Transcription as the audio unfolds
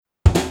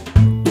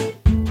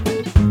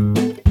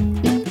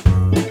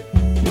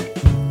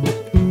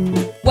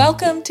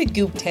Welcome to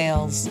Goop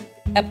Tales,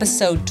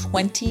 episode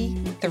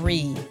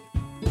 23,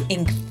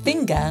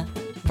 Inkfinga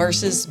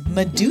versus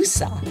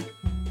Medusa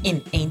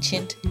in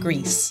ancient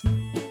Greece.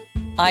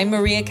 I'm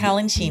Maria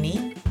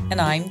Calancini, and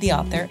I'm the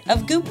author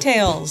of Goop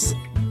Tales.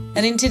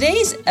 And in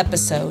today's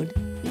episode,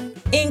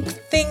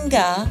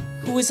 Inkfinga,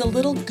 who is a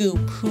little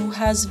goop who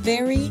has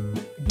very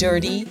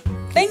dirty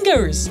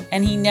fingers,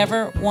 and he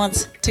never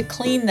wants to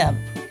clean them.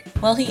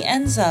 Well, he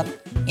ends up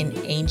in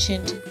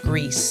ancient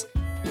Greece,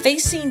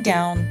 facing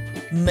down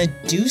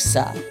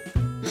Medusa,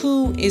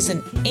 who is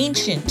an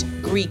ancient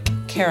Greek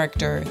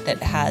character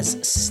that has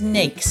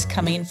snakes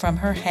coming from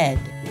her head.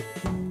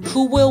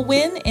 Who will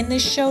win in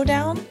this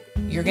showdown?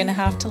 You're going to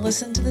have to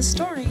listen to the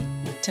story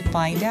to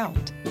find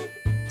out.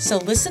 So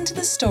listen to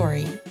the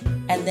story,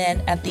 and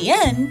then at the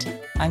end,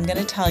 I'm going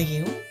to tell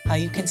you how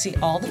you can see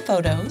all the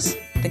photos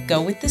that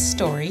go with this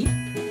story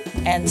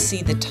and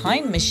see the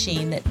time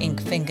machine that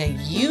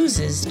Inkfinga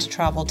uses to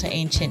travel to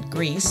ancient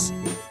Greece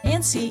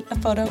and see a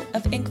photo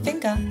of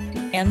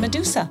Inkfinga and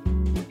Medusa.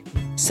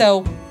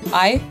 So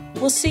I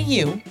will see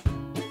you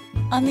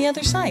on the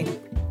other side.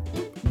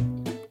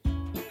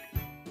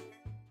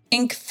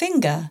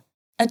 Inkfinga,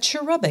 a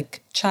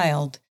cherubic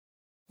child,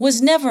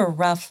 was never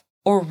rough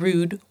or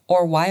rude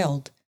or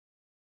wild.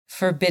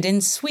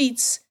 Forbidden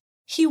sweets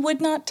he would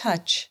not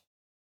touch,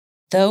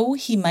 though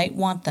he might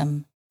want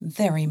them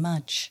very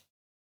much.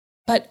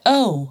 But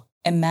oh,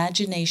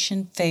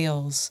 imagination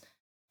fails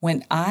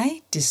when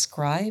I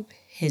describe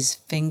his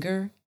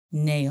finger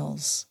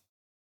nails.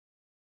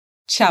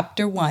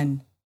 Chapter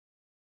 1.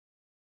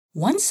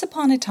 Once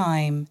upon a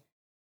time,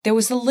 there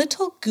was a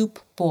little goop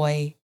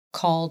boy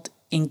called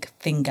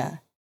Inkfinga.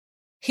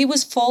 He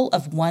was full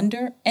of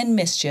wonder and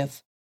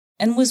mischief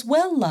and was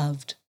well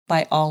loved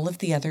by all of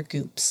the other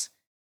goops.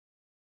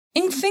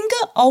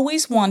 Inkfinga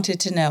always wanted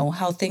to know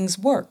how things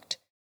worked,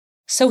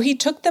 so he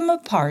took them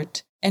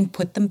apart and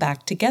put them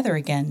back together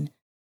again,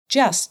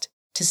 just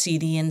to see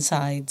the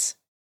insides.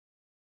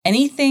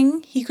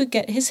 Anything he could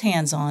get his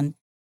hands on,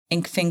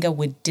 Inkfinga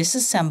would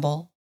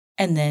disassemble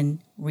and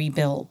then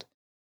rebuild.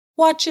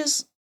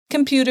 Watches,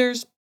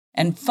 computers,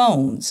 and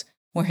phones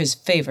were his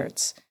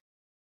favorites,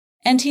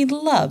 and he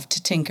loved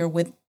to tinker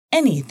with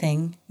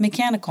anything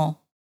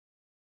mechanical.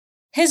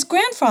 His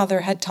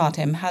grandfather had taught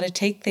him how to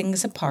take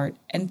things apart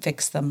and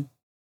fix them.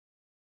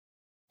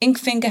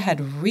 Inkfinga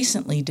had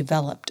recently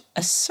developed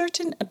a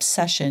certain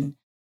obsession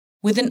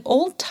with an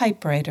old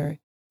typewriter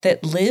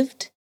that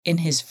lived in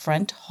his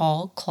front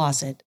hall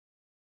closet.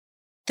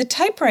 The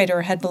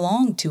typewriter had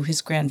belonged to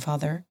his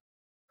grandfather,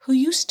 who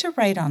used to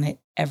write on it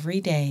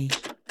every day.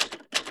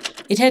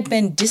 It had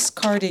been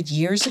discarded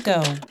years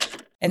ago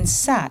and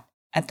sat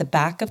at the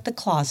back of the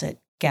closet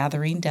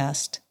gathering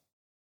dust.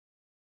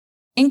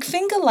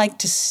 Inkfinga liked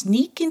to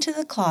sneak into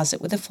the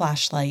closet with a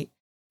flashlight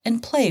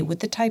and play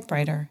with the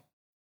typewriter.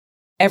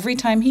 Every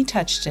time he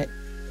touched it,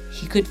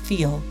 he could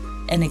feel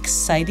an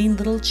exciting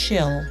little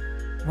chill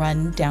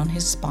run down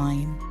his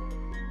spine.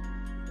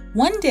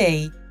 One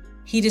day,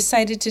 he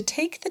decided to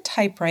take the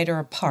typewriter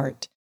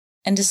apart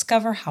and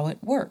discover how it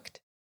worked.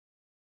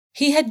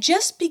 He had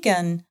just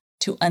begun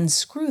to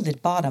unscrew the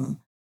bottom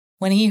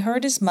when he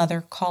heard his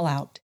mother call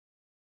out,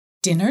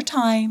 "Dinner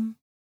time!"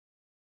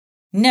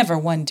 Never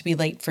one to be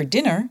late for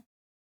dinner,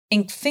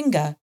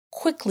 Inkfinga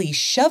quickly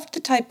shoved the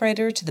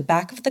typewriter to the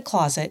back of the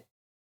closet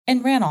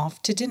and ran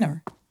off to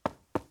dinner.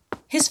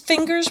 His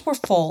fingers were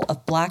full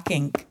of black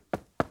ink,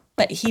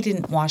 but he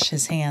didn't wash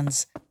his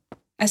hands,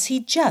 as he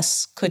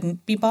just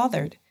couldn't be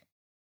bothered.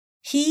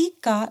 He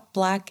got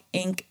black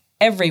ink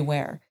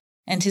everywhere,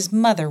 and his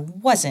mother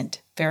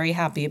wasn't very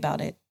happy about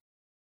it.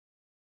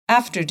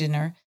 After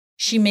dinner,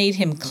 she made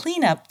him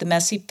clean up the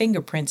messy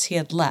fingerprints he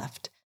had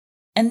left,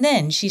 and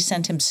then she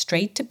sent him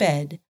straight to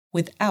bed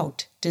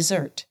without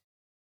dessert.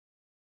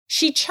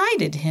 She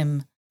chided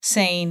him,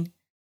 saying,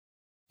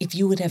 "If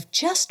you would have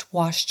just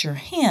washed your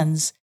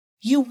hands,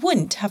 you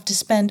wouldn't have to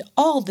spend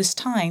all this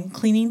time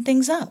cleaning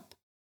things up."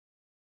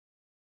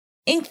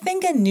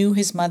 Inkfinga knew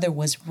his mother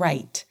was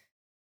right,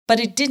 but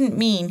it didn't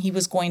mean he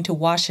was going to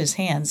wash his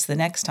hands the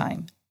next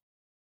time.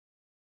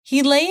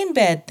 He lay in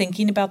bed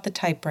thinking about the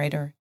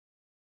typewriter.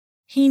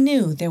 He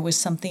knew there was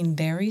something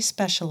very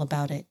special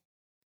about it,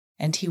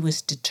 and he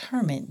was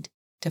determined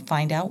to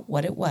find out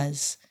what it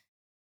was.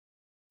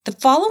 The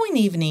following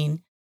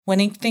evening, when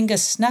Inkfinga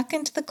snuck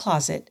into the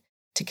closet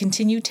to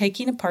continue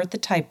taking apart the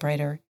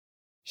typewriter,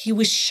 he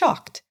was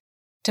shocked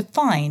to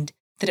find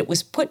that it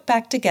was put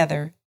back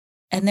together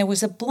and there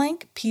was a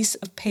blank piece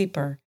of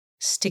paper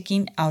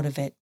sticking out of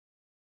it.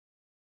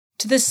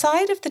 To the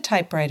side of the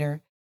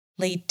typewriter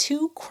lay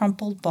 2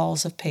 crumpled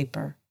balls of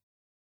paper.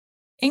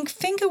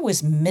 Inkfinga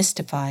was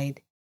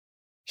mystified.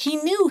 He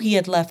knew he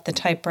had left the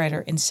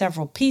typewriter in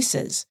several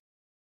pieces,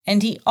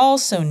 and he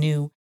also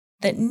knew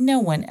that no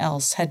one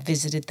else had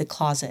visited the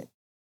closet.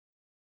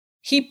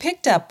 He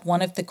picked up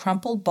one of the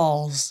crumpled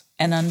balls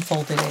and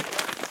unfolded it.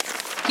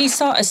 He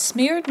saw a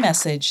smeared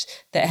message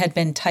that had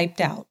been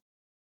typed out.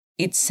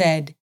 It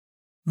said,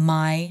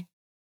 "My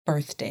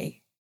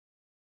birthday."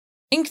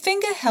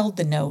 Inkfinga held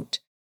the note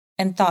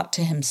and thought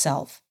to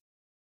himself,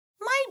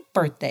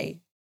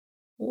 birthday.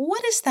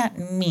 What does that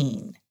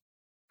mean?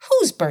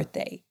 Whose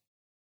birthday?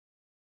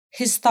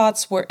 His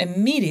thoughts were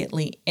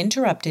immediately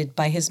interrupted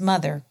by his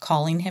mother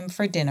calling him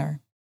for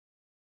dinner.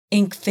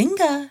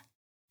 Inkfinga,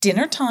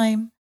 dinner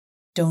time.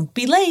 Don't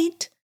be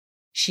late,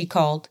 she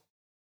called.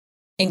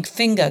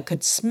 Inkfinga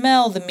could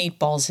smell the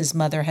meatballs his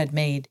mother had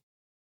made.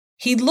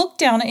 He looked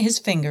down at his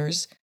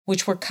fingers,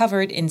 which were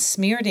covered in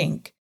smeared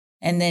ink,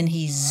 and then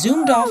he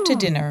zoomed off to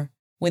dinner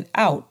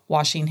without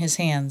washing his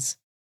hands.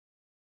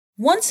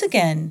 Once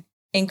again,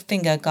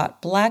 Inkfinga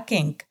got black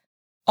ink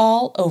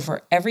all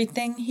over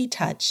everything he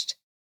touched.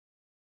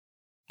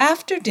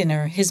 After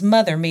dinner, his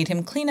mother made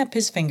him clean up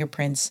his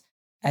fingerprints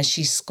as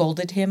she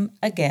scolded him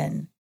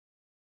again.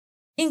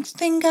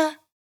 Inkfinga,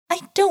 I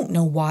don't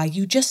know why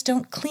you just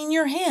don't clean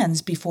your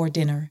hands before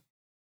dinner.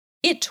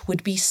 It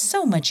would be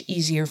so much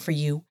easier for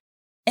you,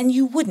 and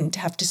you wouldn't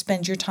have to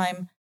spend your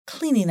time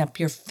cleaning up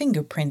your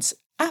fingerprints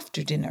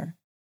after dinner.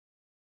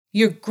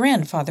 Your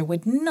grandfather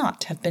would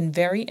not have been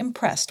very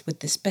impressed with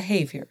this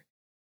behavior.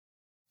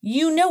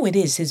 You know it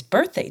is his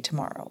birthday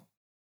tomorrow,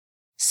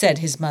 said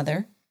his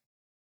mother.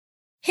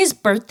 His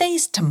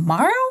birthday's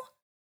tomorrow?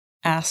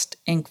 Asked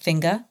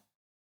Inkfinga.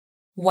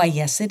 Why,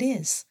 yes, it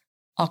is,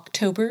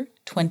 October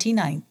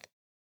 29th.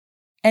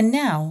 And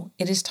now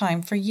it is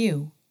time for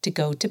you to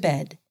go to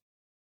bed.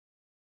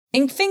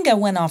 Inkfinga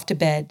went off to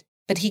bed,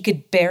 but he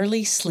could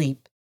barely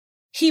sleep.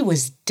 He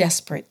was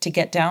desperate to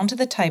get down to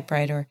the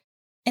typewriter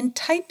and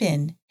type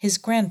in his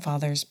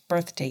grandfather's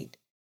birth date.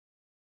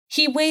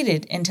 He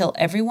waited until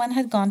everyone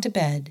had gone to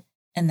bed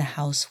and the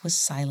house was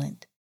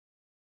silent.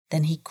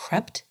 Then he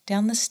crept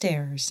down the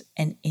stairs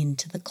and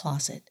into the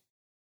closet.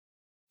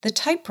 The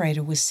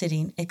typewriter was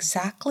sitting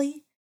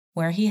exactly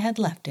where he had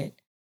left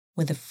it,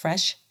 with a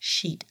fresh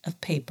sheet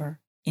of paper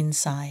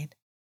inside.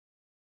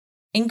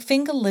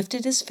 Inkfinga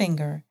lifted his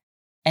finger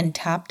and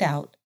tapped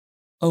out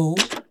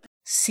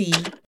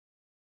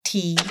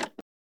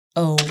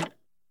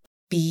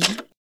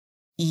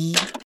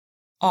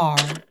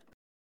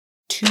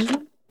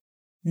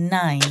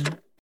OCTOBER29,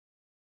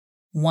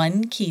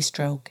 one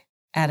keystroke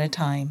at a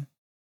time.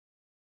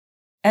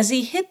 As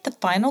he hit the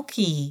final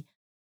key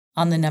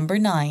on the number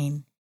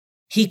 9,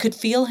 he could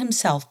feel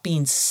himself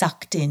being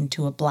sucked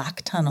into a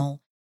black tunnel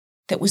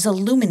that was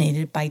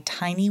illuminated by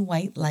tiny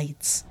white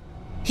lights.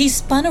 He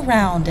spun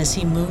around as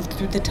he moved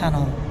through the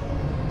tunnel.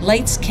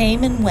 Lights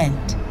came and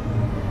went,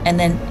 and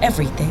then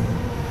everything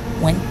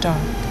went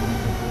dark.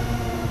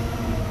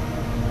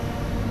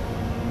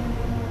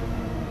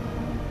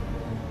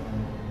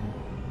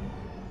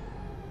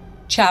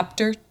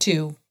 Chapter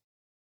 2.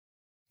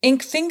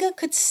 Inkfinga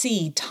could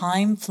see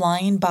time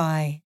flying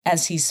by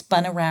as he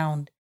spun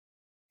around.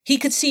 He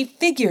could see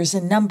figures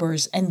and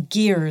numbers and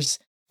gears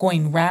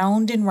going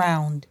round and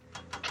round.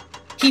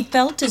 He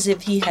felt as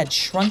if he had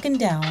shrunken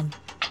down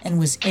and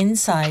was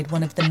inside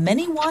one of the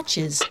many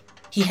watches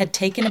he had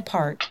taken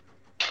apart,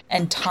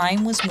 and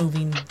time was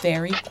moving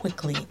very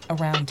quickly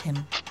around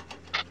him.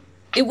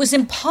 It was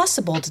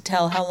impossible to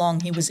tell how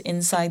long he was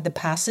inside the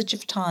passage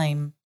of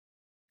time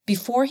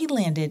before he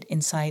landed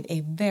inside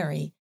a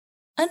very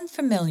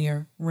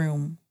unfamiliar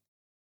room.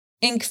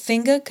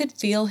 Inkfinga could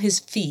feel his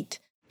feet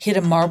hit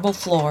a marble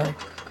floor,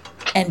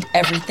 and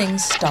everything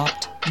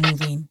stopped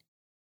moving.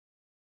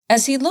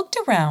 As he looked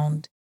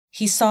around,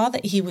 he saw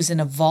that he was in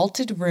a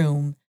vaulted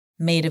room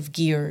made of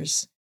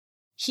gears.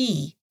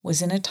 He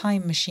was in a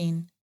time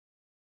machine.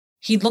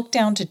 He looked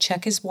down to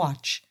check his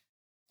watch,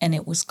 and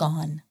it was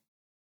gone.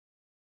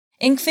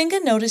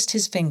 Inkfinga noticed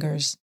his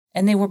fingers,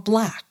 and they were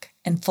black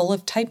and full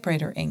of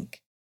typewriter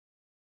ink.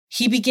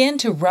 He began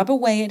to rub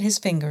away at his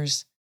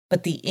fingers,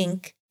 but the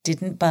ink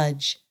didn't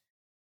budge.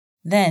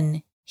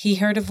 Then he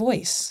heard a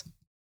voice.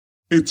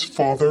 It's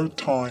Father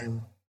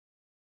Time.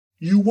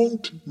 You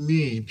won't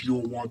need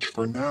your watch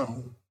for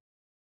now.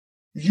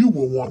 You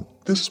will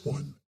want this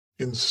one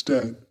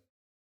instead.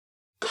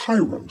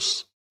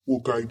 Kairos will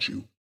guide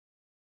you.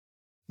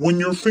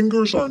 When your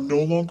fingers are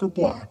no longer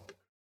black,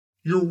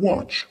 your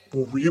watch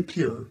will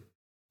reappear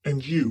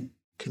and you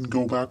can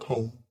go back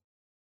home.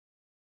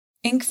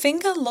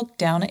 Inkfinga looked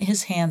down at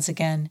his hands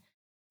again,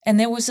 and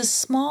there was a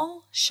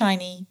small,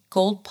 shiny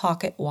gold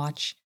pocket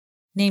watch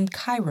named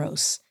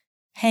Kairos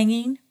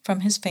hanging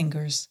from his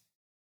fingers.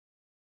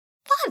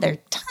 Father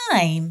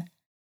Time,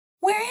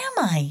 where am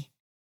I?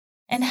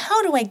 And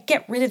how do I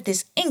get rid of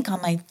this ink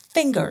on my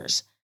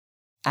fingers?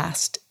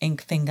 Asked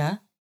Inkfinga.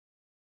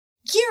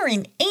 You're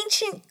in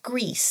ancient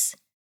Greece.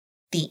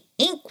 The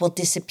ink will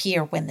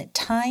disappear when the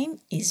time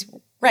is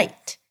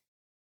right.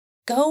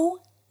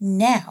 Go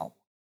now,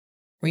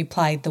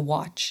 replied the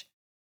watch.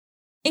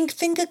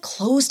 Inkfinga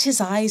closed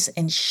his eyes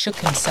and shook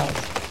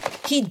himself.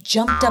 He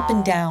jumped up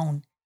and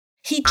down.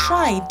 He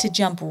tried to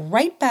jump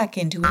right back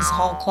into his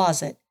hall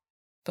closet,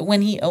 but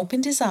when he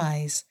opened his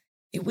eyes,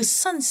 it was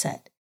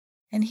sunset,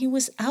 and he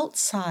was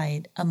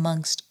outside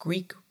amongst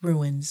Greek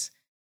ruins.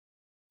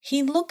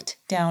 He looked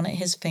down at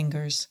his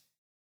fingers.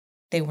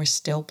 They were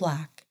still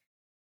black.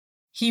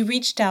 He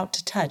reached out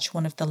to touch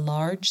one of the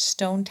large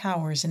stone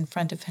towers in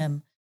front of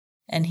him,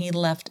 and he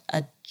left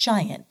a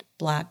giant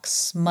black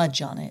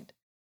smudge on it.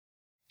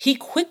 He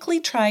quickly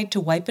tried to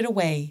wipe it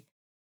away,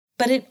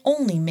 but it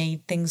only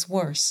made things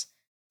worse,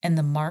 and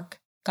the mark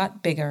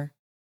got bigger.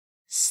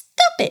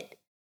 "Stop it,"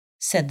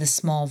 said the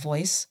small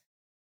voice.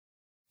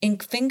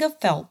 Inkfinga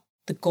felt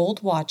the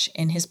gold watch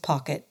in his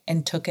pocket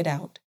and took it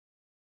out.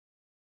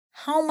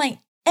 "How am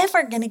I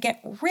ever going to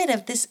get rid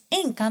of this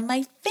ink on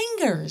my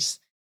fingers?"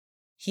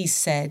 he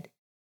said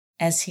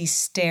as he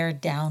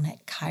stared down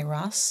at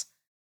Kairos.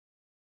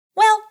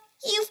 "Well,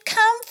 you've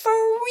come for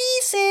a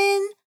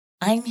reason.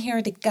 I'm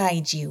here to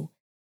guide you,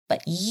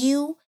 but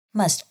you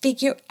must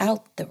figure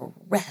out the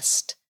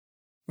rest,"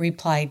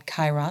 replied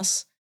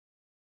Kairos.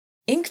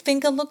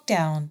 Inkfinga looked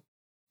down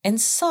and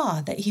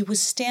saw that he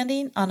was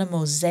standing on a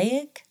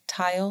mosaic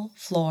tile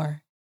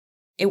floor.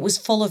 It was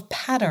full of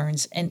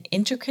patterns and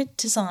intricate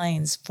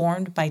designs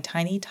formed by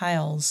tiny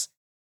tiles.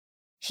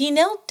 He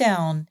knelt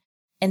down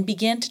and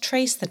began to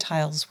trace the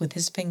tiles with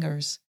his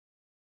fingers.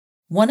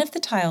 One of the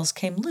tiles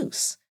came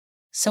loose,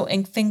 so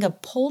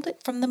Inkfinga pulled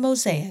it from the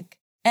mosaic,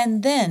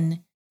 and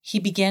then he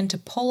began to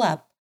pull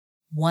up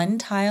one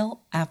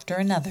tile after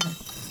another.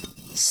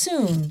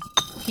 Soon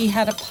he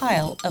had a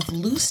pile of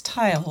loose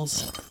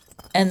tiles,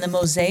 and the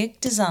mosaic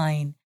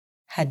design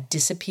had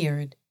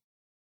disappeared.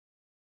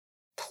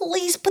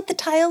 "Please put the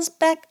tiles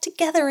back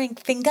together,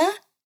 Inkfinga,"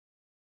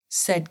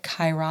 said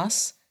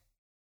Kairos.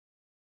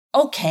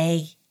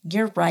 "Okay,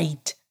 you're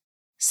right,"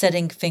 said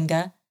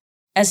Inkfinga,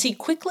 as he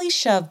quickly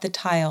shoved the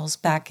tiles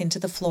back into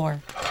the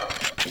floor.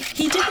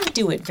 He didn't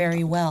do it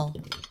very well,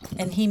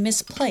 and he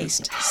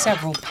misplaced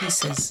several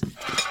pieces.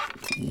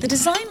 The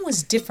design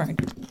was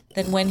different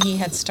than when he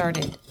had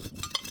started,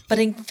 but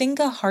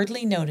Inkfinga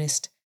hardly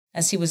noticed,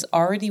 as he was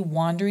already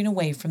wandering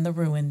away from the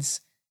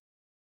ruins.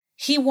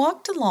 He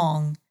walked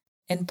along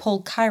and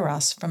pulled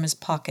Kairos from his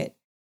pocket,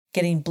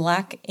 getting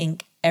black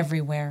ink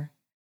everywhere.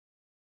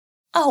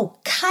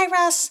 "Oh,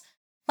 Kairos,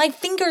 my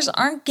fingers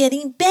aren't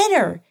getting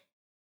better.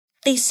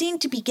 They seem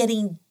to be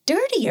getting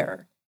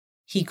dirtier,"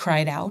 he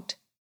cried out.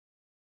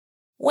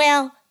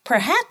 "Well,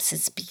 perhaps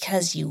it's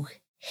because you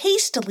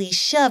hastily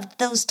shoved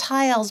those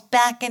tiles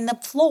back in the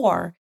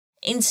floor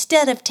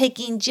instead of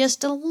taking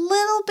just a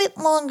little bit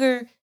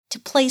longer to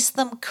place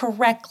them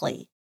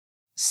correctly,"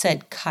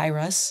 said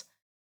Kairos.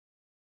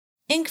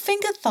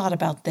 Inkfinga thought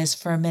about this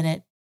for a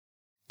minute,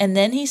 and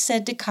then he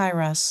said to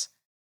Kairos,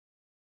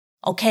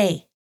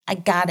 "Okay, I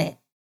got it.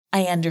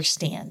 I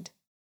understand."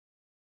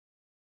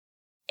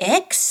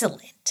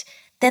 "Excellent.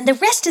 Then the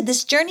rest of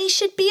this journey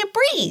should be a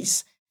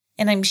breeze,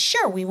 and I'm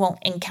sure we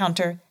won't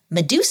encounter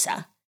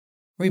Medusa,"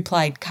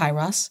 replied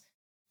Kairos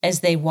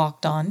as they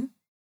walked on.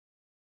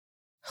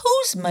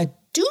 "Who's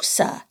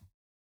Medusa?"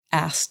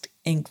 asked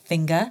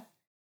Inkfinga.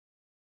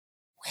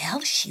 "Well,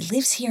 she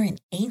lives here in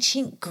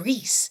ancient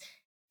Greece,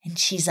 and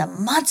she's a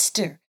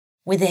monster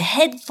with a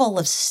head full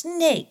of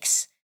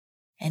snakes,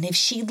 and if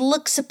she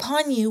looks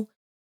upon you,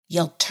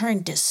 you'll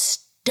turn to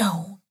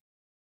stone.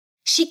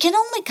 She can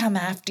only come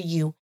after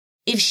you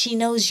if she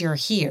knows you're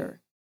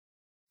here,"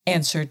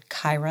 answered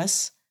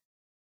Kairos.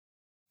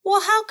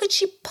 "Well, how could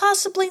she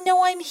possibly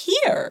know I'm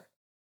here?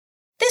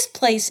 This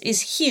place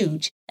is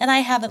huge, and I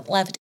haven't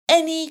left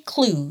any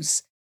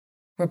clues,"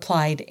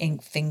 replied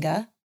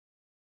Inkfinga.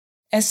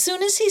 As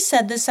soon as he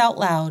said this out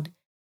loud,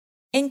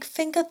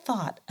 Inkfinga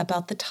thought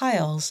about the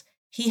tiles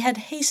he had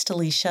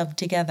hastily shoved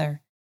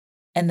together,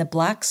 and the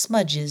black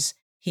smudges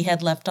he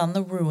had left on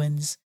the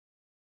ruins,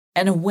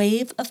 and a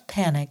wave of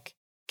panic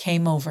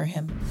came over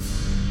him.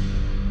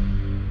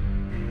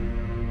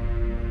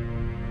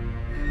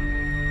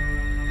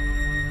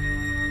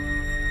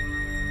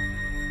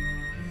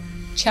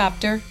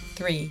 Chapter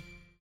 3.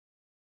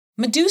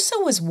 Medusa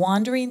was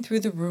wandering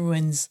through the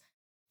ruins,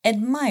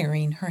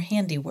 admiring her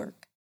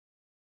handiwork.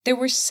 There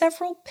were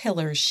several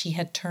pillars she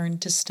had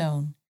turned to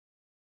stone.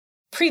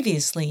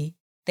 Previously,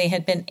 they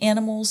had been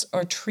animals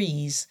or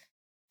trees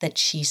that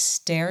she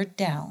stared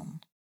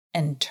down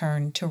and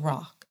turned to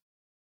rock.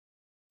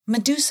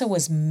 Medusa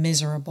was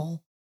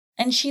miserable,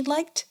 and she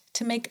liked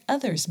to make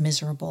others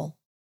miserable.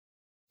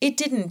 It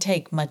didn't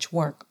take much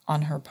work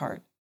on her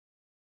part.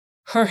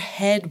 Her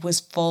head was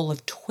full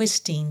of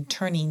twisting,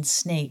 turning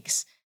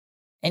snakes,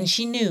 and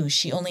she knew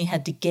she only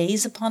had to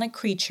gaze upon a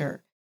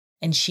creature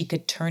and she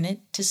could turn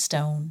it to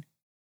stone.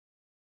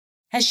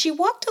 As she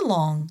walked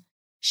along,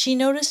 she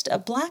noticed a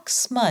black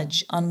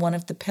smudge on one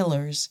of the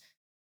pillars,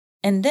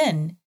 and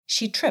then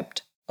she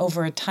tripped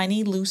over a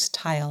tiny loose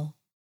tile.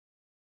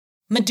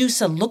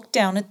 Medusa looked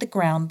down at the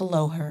ground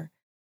below her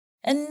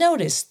and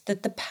noticed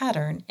that the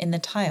pattern in the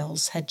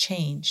tiles had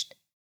changed.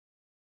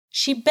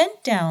 She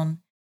bent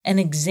down and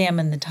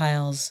examined the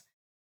tiles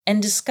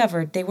and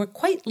discovered they were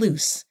quite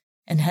loose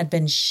and had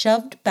been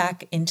shoved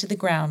back into the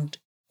ground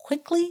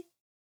quickly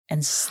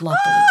and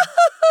sloppily.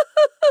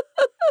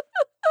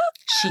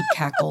 She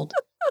cackled.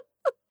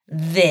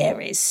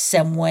 "There is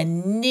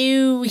someone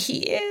new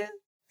here,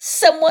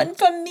 someone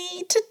for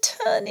me to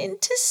turn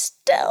into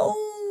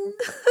stone."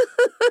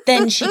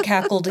 Then she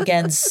cackled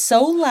again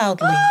so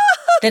loudly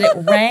that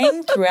it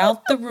rang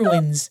throughout the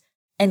ruins,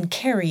 and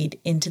carried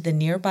into the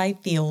nearby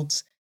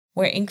fields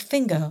where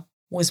Inkfinga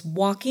was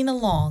walking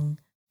along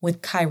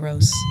with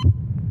Kairos.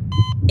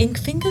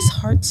 Inkfinga's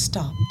heart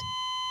stopped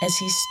as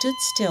he stood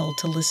still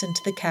to listen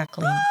to the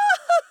cackling.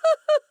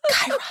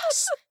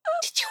 Kairos,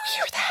 did you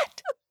hear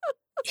that?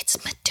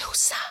 It's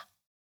Medusa,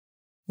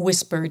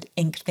 whispered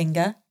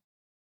Inkfinga.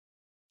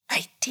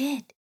 I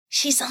did.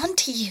 She's on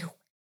to you.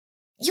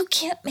 You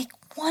can't make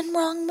one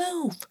wrong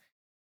move,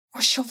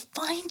 or she'll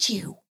find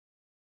you,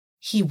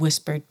 he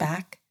whispered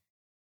back.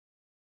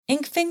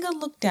 Inkfinga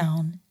looked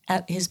down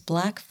at his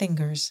black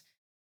fingers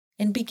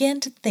and began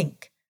to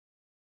think,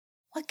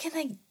 what can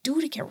I do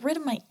to get rid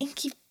of my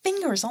inky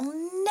fingers? I'll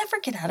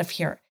never get out of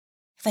here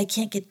if I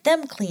can't get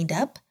them cleaned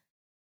up.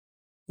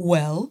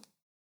 Well,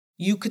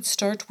 you could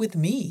start with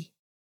me.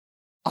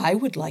 I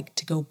would like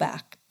to go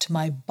back to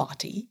my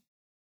body,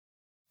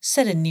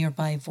 said a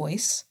nearby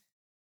voice.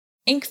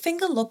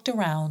 Inkfinga looked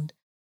around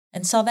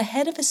and saw the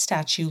head of a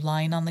statue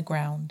lying on the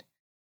ground.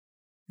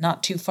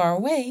 Not too far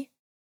away,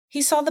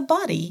 he saw the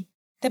body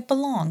that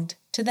belonged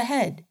to the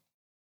head.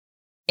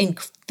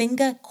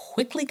 Inkfinga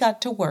quickly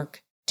got to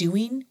work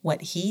doing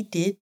what he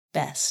did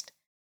best.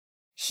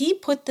 He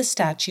put the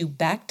statue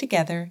back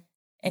together,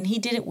 and he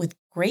did it with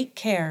great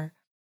care,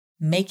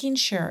 making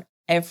sure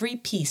every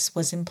piece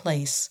was in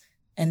place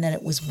and that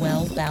it was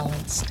well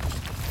balanced.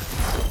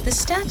 The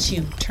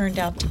statue turned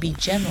out to be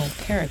General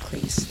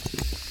Pericles,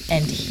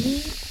 and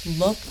he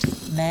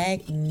looked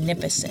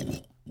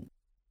magnificent.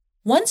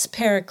 Once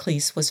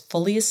Pericles was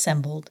fully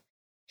assembled,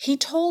 he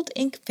told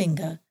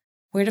Inkfinga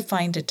where to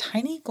find a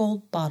tiny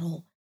gold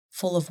bottle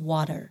full of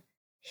water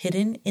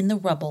hidden in the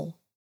rubble.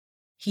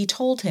 He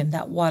told him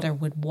that water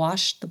would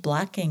wash the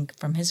black ink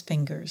from his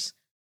fingers.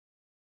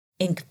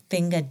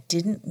 Inkfinga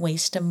didn't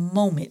waste a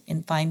moment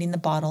in finding the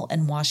bottle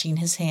and washing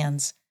his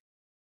hands.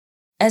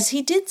 As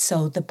he did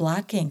so, the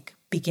black ink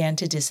began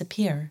to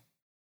disappear.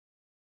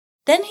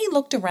 Then he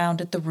looked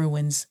around at the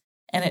ruins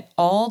and at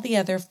all the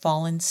other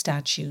fallen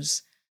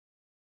statues.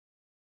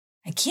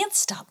 I can't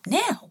stop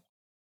now,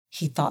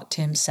 he thought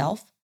to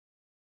himself.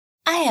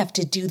 I have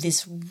to do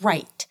this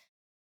right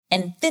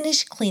and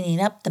finish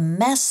cleaning up the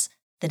mess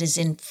that is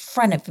in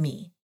front of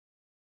me.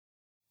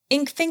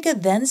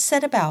 Inkfinga then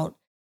set about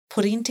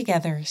putting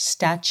together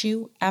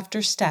statue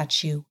after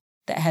statue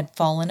that had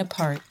fallen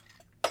apart.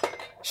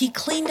 He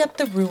cleaned up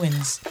the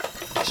ruins.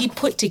 He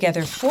put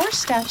together 4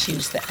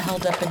 statues that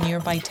held up a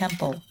nearby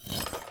temple.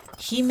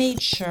 He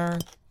made sure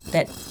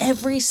that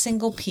every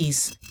single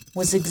piece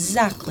was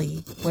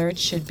exactly where it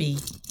should be.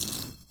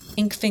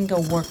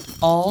 Inkfinga worked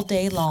all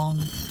day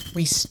long,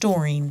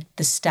 restoring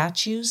the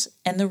statues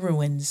and the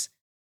ruins.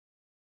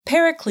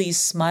 Pericles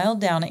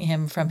smiled down at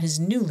him from his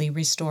newly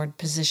restored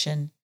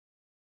position.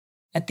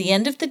 At the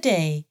end of the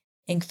day,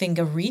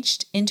 Inkfinga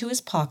reached into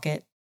his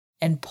pocket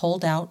and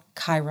pulled out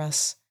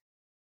Kairos.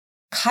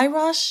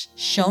 Kairos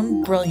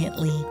shone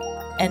brilliantly,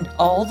 and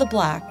all the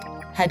black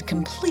had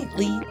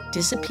completely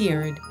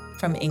disappeared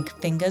from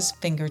Inkfinga's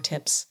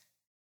fingertips.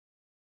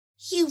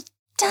 You've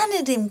done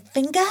it,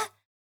 Inkfinga!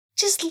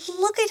 Just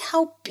look at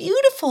how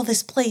beautiful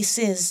this place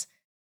is!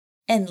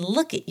 And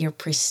look at your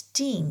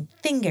pristine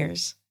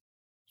fingers.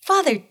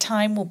 Father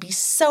Time will be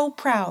so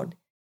proud.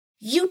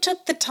 You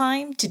took the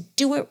time to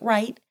do it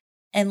right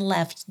and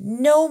left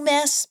no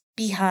mess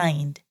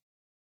behind,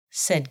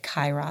 said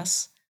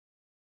Kairos.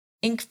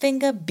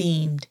 Inkfinga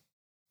beamed.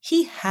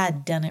 He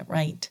had done it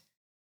right.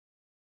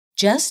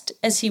 Just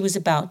as he was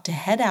about to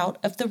head out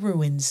of the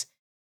ruins,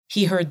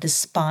 he heard the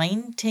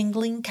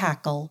spine-tingling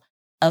cackle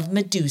of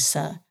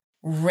Medusa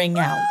ring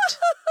out.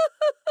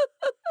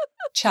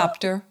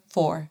 Chapter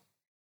 4.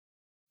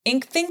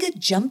 Inkfinga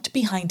jumped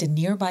behind a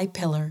nearby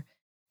pillar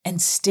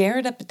and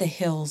stared up at the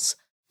hills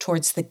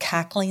towards the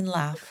cackling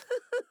laugh.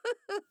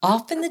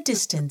 Off in the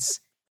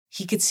distance,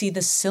 he could see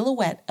the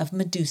silhouette of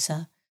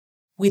Medusa,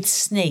 with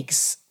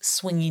snakes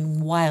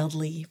swinging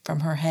wildly from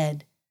her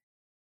head.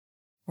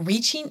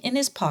 Reaching in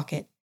his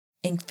pocket,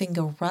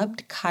 Inkfinga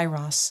rubbed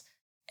Kairos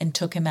and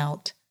took him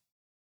out.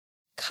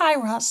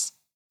 Kairos,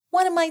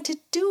 what am I to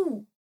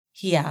do?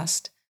 He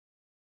asked.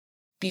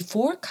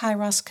 Before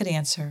Kairos could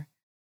answer,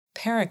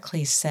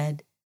 Pericles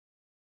said,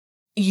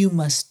 You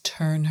must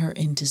turn her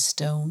into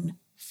stone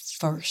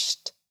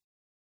first.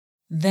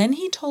 Then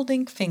he told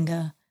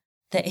Inkfinga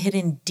that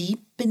hidden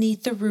deep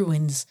beneath the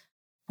ruins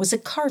was a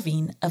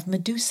carving of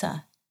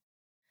Medusa.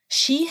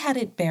 She had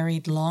it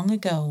buried long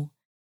ago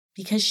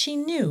because she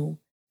knew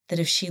that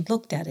if she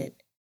looked at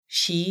it,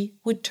 she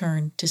would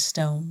turn to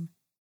stone.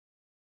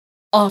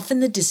 Off in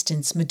the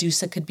distance,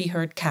 Medusa could be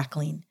heard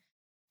cackling.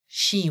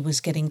 She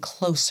was getting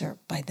closer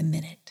by the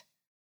minute.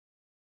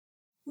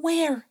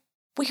 Where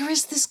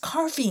is this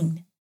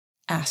carving?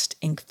 Asked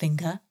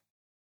Inkfinga.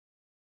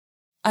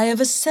 I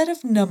have a set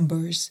of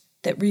numbers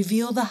that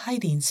reveal the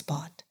hiding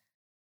spot,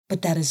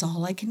 but that is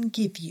all I can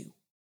give you,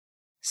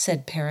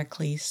 said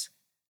Pericles.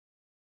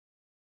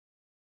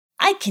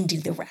 I can do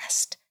the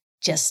rest.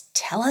 Just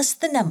tell us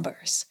the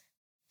numbers,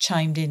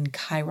 chimed in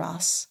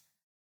Kairos.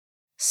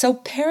 So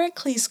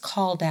Pericles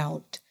called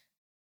out,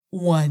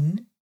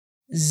 1,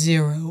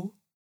 0,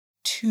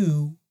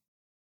 2,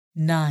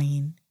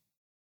 9,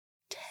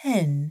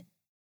 10,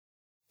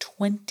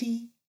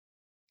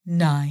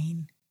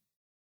 29.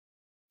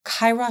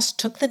 Kairos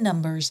took the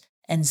numbers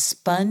and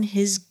spun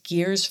his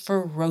gears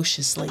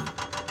ferociously.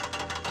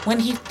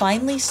 When he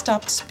finally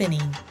stopped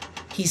spinning,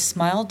 he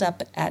smiled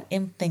up at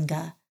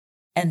Inkfinga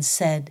and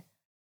said,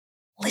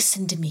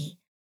 "Listen to me,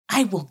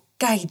 I will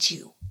guide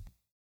you."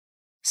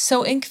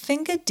 So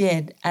Inkfinga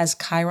did as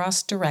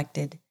Kairos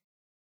directed.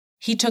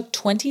 He took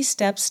 20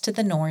 steps to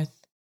the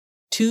north,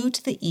 2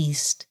 to the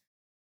east,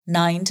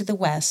 9 to the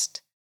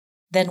west,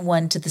 then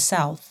 1 to the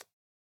south,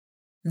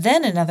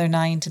 then another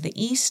 9 to the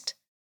east,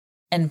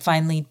 and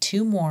finally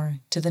 2 more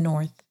to the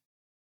north.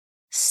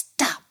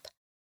 "Stop,"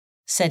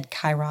 said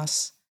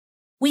Kairos.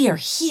 "We are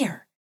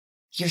here.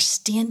 You're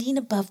standing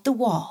above the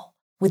wall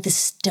with the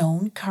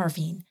stone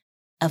carving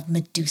of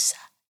Medusa.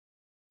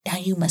 Now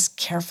you must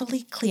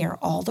carefully clear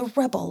all the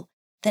rubble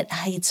that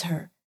hides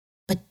her,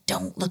 but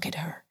don't look at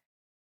her.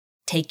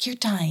 Take your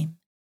time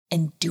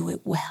and do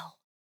it well."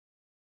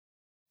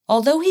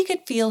 Although he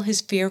could feel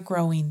his fear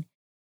growing,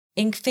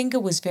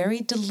 Inkfinga was very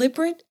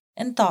deliberate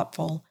and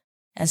thoughtful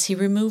as he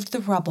removed the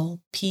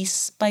rubble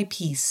piece by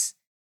piece.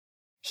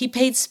 He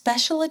paid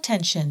special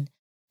attention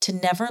to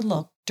never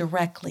look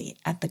directly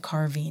at the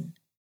carving.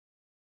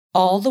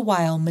 All the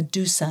while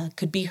Medusa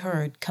could be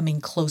heard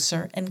coming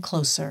closer and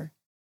closer.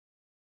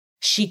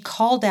 She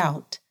called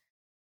out,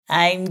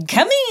 "I'm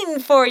coming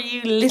for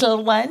you,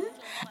 little one.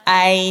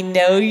 I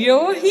know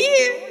you're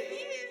here."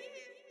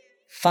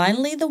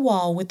 Finally, the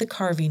wall with the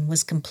carving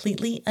was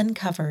completely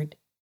uncovered.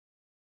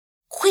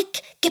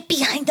 "Quick, get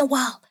behind the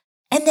wall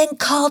and then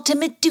call to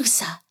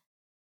Medusa,"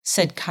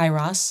 said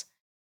Kairos.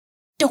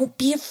 "Don't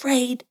be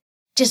afraid.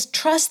 Just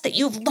trust that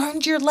you've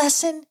learned your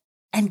lesson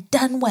and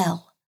done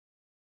well."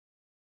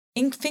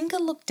 Inkfinga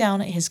looked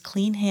down at his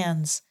clean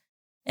hands,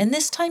 and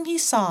this time he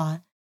saw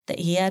that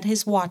he had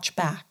his watch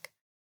back.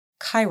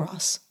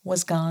 Kairos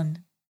was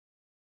gone.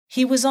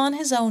 He was on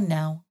his own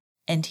now,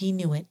 and he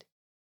knew it.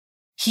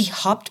 He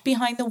hopped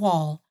behind the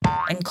wall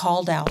and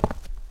called out,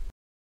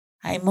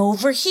 "I'm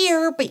over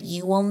here, but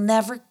you will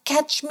never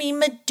catch me,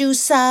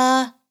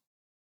 Medusa."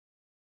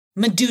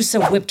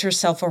 Medusa whipped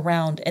herself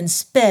around and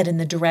sped in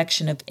the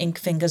direction of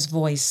Inkfinga's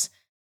voice.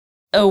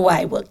 "Oh,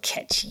 I will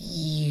catch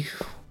you,"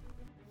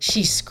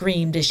 she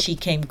screamed as she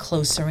came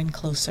closer and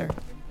closer.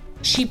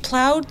 She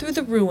plowed through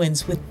the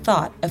ruins with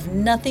thought of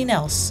nothing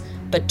else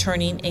but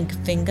turning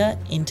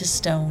Inkfinga into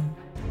stone.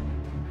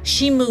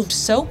 She moved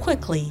so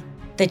quickly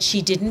that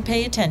she didn't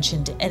pay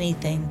attention to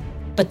anything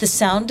but the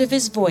sound of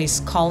his voice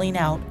calling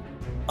out,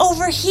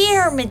 "Over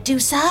here,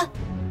 Medusa!"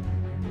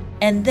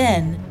 And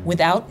then,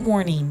 without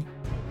warning,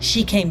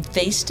 she came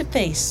face to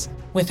face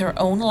with her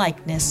own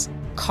likeness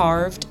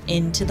carved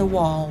into the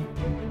wall.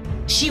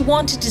 She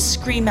wanted to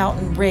scream out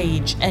in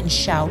rage and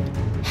shout,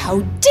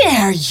 "How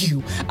dare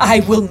you! I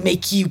will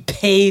make you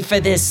pay for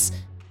this!"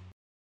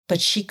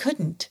 But she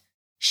couldn't.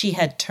 She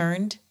had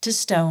turned to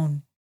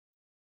stone.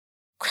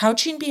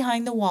 Crouching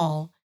behind the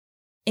wall,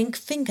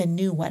 Inkfinga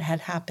knew what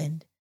had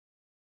happened.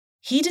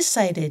 He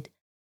decided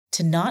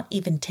to not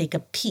even take a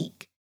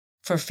peek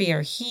for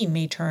fear he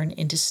may turn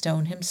into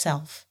stone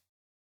himself.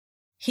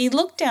 He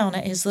looked down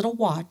at his little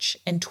watch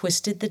and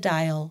twisted the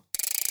dial.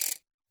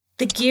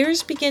 The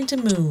gears began to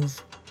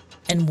move,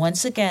 and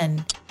once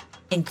again,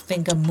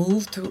 Inkfinga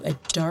moved through a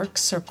dark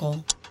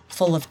circle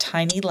full of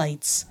tiny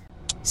lights,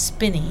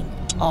 spinning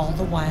all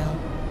the while.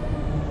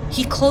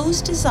 He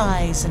closed his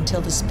eyes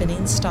until the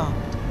spinning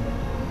stopped.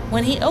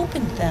 When he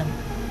opened them,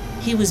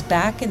 he was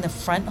back in the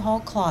front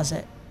hall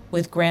closet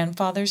with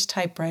Grandfather's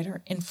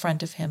typewriter in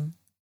front of him.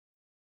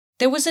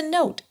 There was a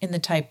note in the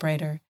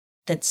typewriter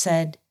that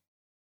said,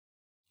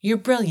 "You're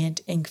brilliant,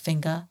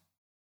 Inkfinga.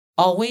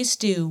 Always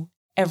do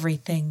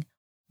everything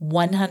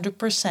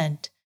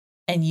 100%,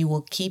 and you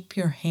will keep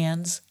your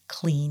hands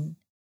clean.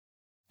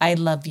 I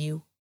love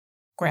you,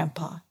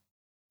 Grandpa.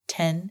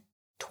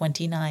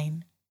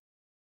 10/29."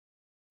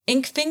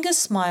 Inkfinga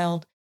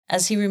smiled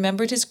as he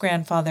remembered his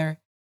grandfather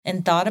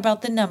and thought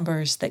about the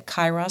numbers that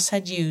Kairos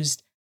had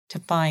used to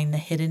find the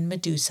hidden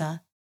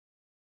Medusa.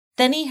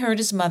 Then he heard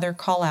his mother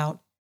call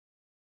out,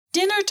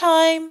 "Dinner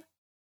time!"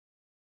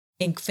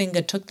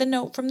 Inkfinga took the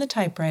note from the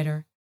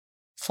typewriter,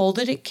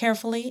 folded it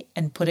carefully,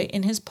 and put it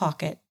in his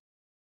pocket.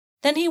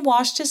 Then he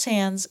washed his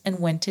hands and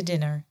went to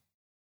dinner.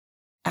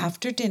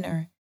 After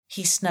dinner,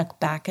 he snuck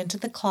back into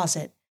the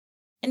closet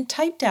and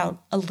typed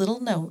out a little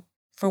note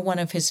for one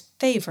of his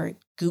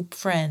favorite Goop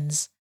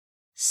friends,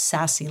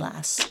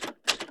 Sassy-Lass.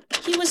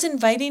 He was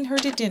inviting her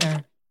to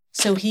dinner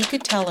so he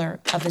could tell her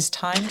of his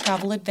time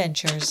travel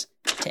adventures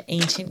to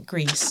ancient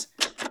Greece.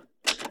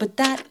 But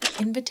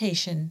that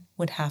invitation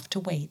would have to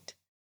wait.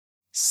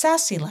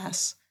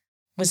 Sassy-Lass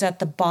was at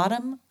the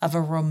bottom of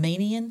a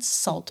Romanian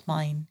salt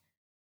mine,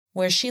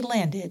 where she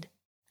landed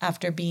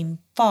after being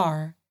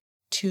far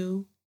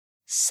too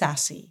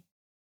sassy.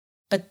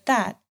 But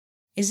that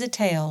is a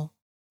tale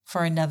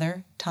for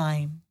another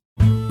time.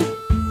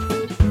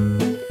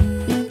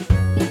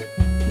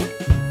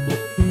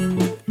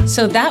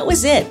 So that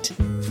was it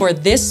for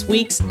this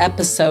week's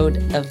episode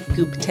of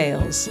Goop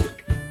Tales.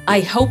 I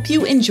hope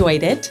you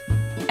enjoyed it.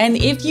 And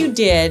if you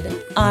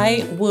did,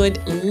 I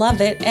would love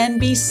it and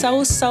be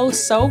so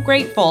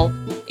grateful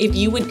if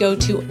you would go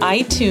to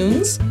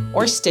iTunes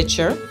or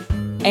Stitcher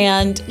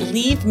and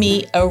leave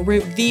me a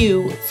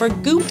review for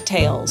Goop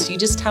Tales. You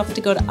just have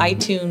to go to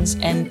iTunes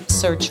and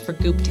search for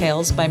Goop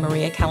Tales by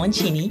Maria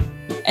Calancini.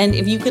 And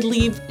if you could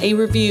leave a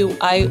review,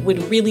 I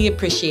would really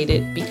appreciate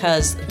it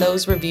because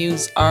those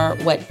reviews are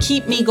what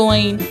keep me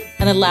going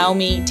and allow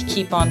me to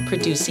keep on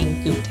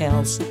producing Goop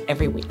Tales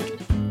every week.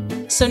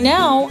 So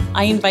now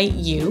I invite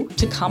you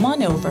to come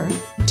on over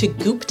to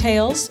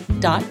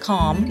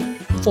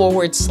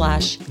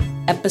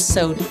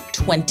gooptales.com/episode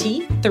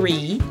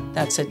 23.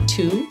 That's a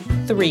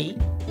 2-3.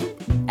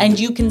 And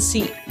you can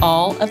see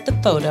all of the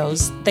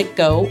photos that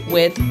go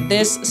with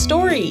this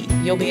story.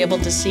 You'll be able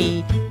to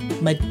see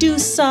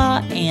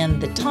Medusa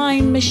and the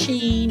Time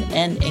Machine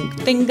and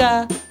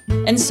Inkfinga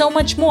and so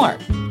much more.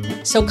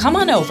 So come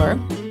on over,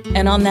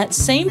 and on that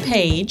same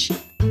page,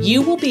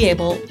 you will be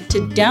able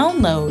to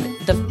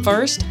download the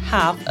first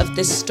half of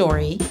this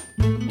story,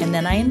 and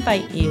then I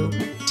invite you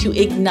to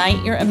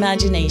ignite your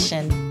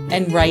imagination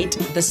and write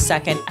the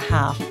second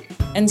half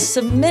and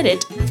submit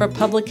it for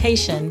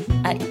publication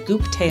at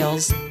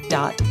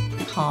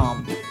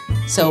gooptales.com.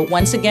 So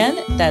once again,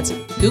 that's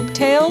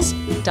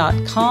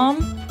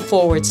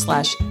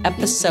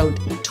gooptales.com/episode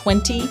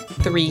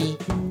 23.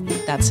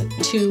 That's a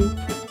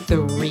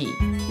 2-3.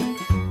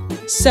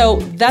 So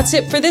that's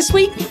it for this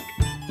week.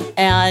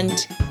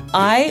 And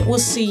I will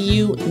see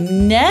you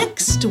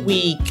next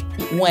week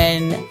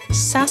when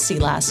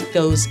Sassy-Lass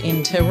goes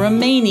into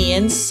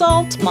Romanian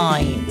salt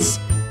mines.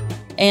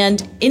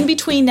 And in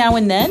between now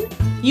and then,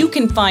 you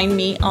can find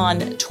me on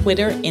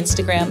Twitter,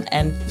 Instagram,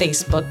 and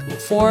Facebook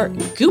for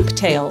Goop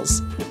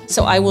Tales.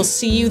 So I will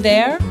see you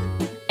there.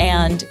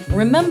 And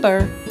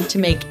remember to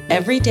make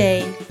every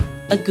day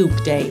a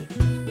Goop Day.